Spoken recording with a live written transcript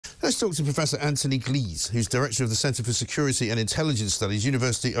Let's talk to Professor Anthony Glees, who's Director of the Centre for Security and Intelligence Studies,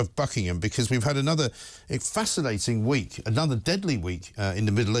 University of Buckingham, because we've had another fascinating week, another deadly week in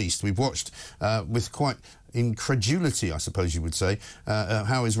the Middle East. We've watched with quite incredulity, I suppose you would say,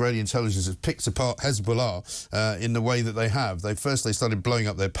 how Israeli intelligence has picked apart Hezbollah in the way that they have. They started blowing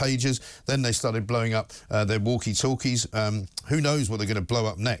up their pages, then they started blowing up their walkie-talkies. Who knows what they're going to blow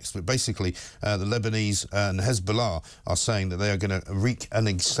up next? But basically, the Lebanese and Hezbollah are saying that they are going to wreak an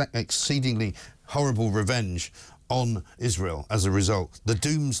exceedingly horrible revenge on Israel as a result. The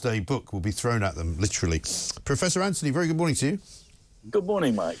doomsday book will be thrown at them, literally. Professor Anthony, very good morning to you. Good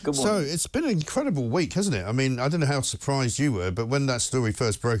morning, Mike. Good morning. So, it's been an incredible week, hasn't it? I mean, I don't know how surprised you were, but when that story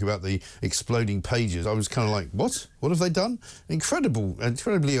first broke about the exploding pages, I was kind of like, what? What have they done?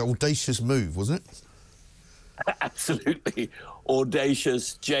 Incredibly audacious move, wasn't it? Absolutely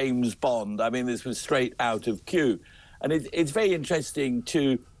audacious James Bond. I mean, this was straight out of Q. And it's very interesting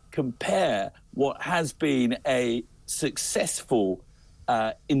to compare what has been a successful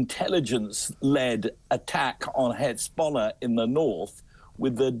intelligence-led attack on Hezbollah in the north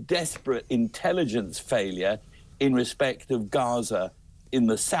with the desperate intelligence failure in respect of Gaza in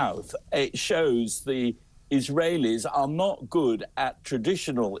the south. It shows the Israelis are not good at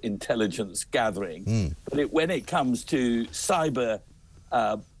traditional intelligence gathering, but when it comes to cyber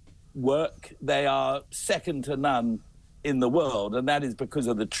work, they are second to none in the world, and that is because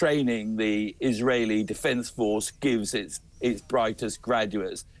of the training the Israeli Defense Force gives its brightest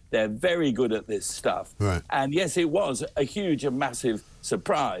graduates. They're very good at this stuff. Right. And yes, it was a huge and massive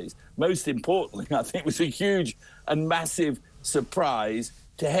surprise. Most importantly, I think it was a huge and massive surprise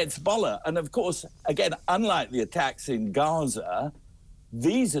to Hezbollah. And of course, again, unlike the attacks in Gaza,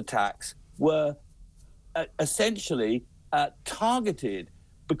 these attacks were essentially targeted,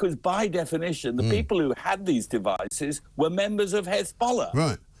 because by definition, the people who had these devices were members of Hezbollah.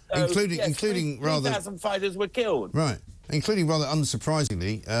 Right. So, including rather 3,000 fighters were killed. Right. Including, rather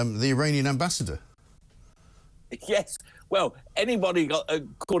unsurprisingly, the Iranian ambassador. Yes. Well, anybody got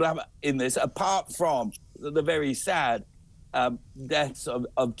caught up in this, apart from the very sad deaths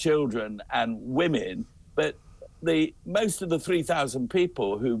of children and women, but most of the 3,000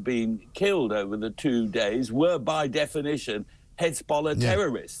 people who've been killed over the 2 days were, by definition, Hezbollah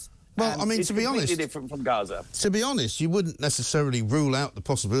terrorists. Well, I mean, to be honest, completely different from Gaza. To be honest, you wouldn't necessarily rule out the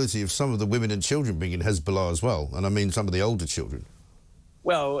possibility of some of the women and children being in Hezbollah as well, and I mean some of the older children.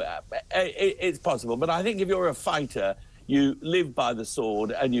 Well, it's possible, but I think if you're a fighter, you live by the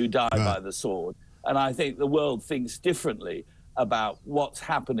sword and you die by the sword. And I think the world thinks differently about what's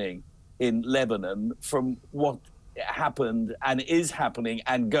happening in Lebanon from what happened and is happening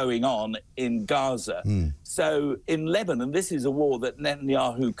and going on in Gaza. So in Lebanon, this is a war that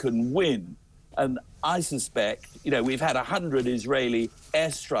Netanyahu can win. And I suspect, we've had 100 Israeli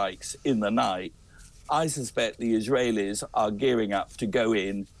airstrikes in the night. I suspect the Israelis are gearing up to go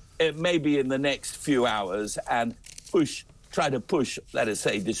in, maybe in the next few hours, and try to push, let us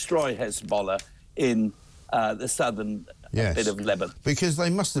say, destroy Hezbollah in the southern bit of Lebanon. Because they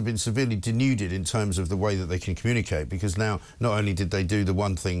must have been severely denuded in terms of the way that they can communicate, because now not only did they do the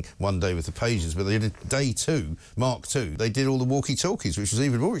one thing one day with the pages, but they did day two, Mark II, they did all the walkie-talkies, which was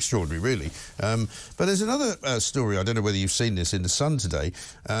even more extraordinary, really. But there's another story, I don't know whether you've seen this, in The Sun today,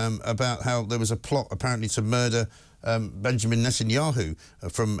 about how there was a plot apparently to murder Benjamin Netanyahu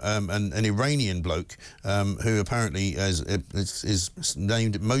from an Iranian bloke who apparently is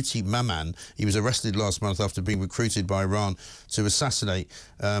named Moti Maman. He was arrested last month after being recruited by Iran to assassinate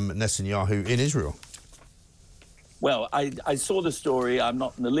Netanyahu in Israel. Well, I saw the story. I'm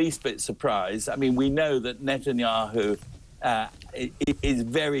not in the least bit surprised. I mean, we know that Netanyahu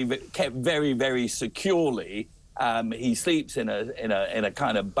is kept very, very securely. He sleeps in a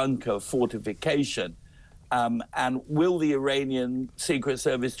kind of bunker fortification. And will the Iranian Secret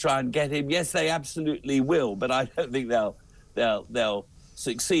Service try and get him? Yes, they absolutely will, but I don't think they'll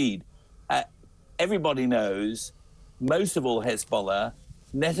succeed. Everybody knows, most of all Hezbollah,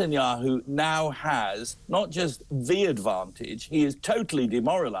 Netanyahu now has not just the advantage, he has totally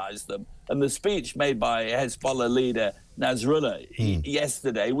demoralized them. And the speech made by Hezbollah leader Nasrallah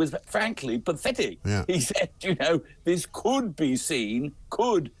yesterday was frankly pathetic. Yeah. He said, this could be seen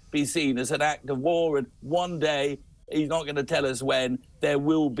as an act of war, and one day, he's not going to tell us when, there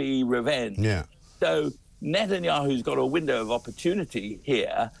will be revenge. Yeah. So Netanyahu's got a window of opportunity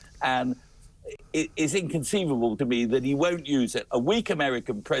here, and it's inconceivable to me that he won't use it. A weak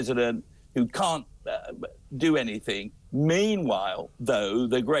American president who can't do anything. Meanwhile, though,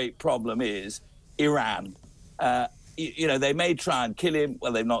 the great problem is Iran. They may try and kill him.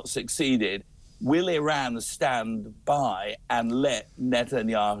 Well, they've not succeeded. will Iran stand by and let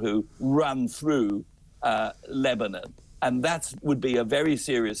Netanyahu run through Lebanon? And that would be a very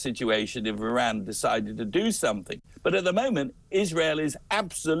serious situation if Iran decided to do something. But at the moment, Israel is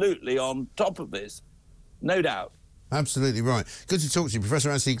absolutely on top of this, no doubt. Absolutely right. Good to talk to you. Professor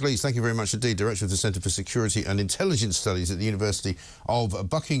Anthony Glees, thank you very much indeed, Director of the Centre for Security and Intelligence Studies at the University of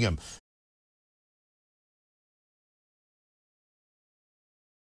Buckingham.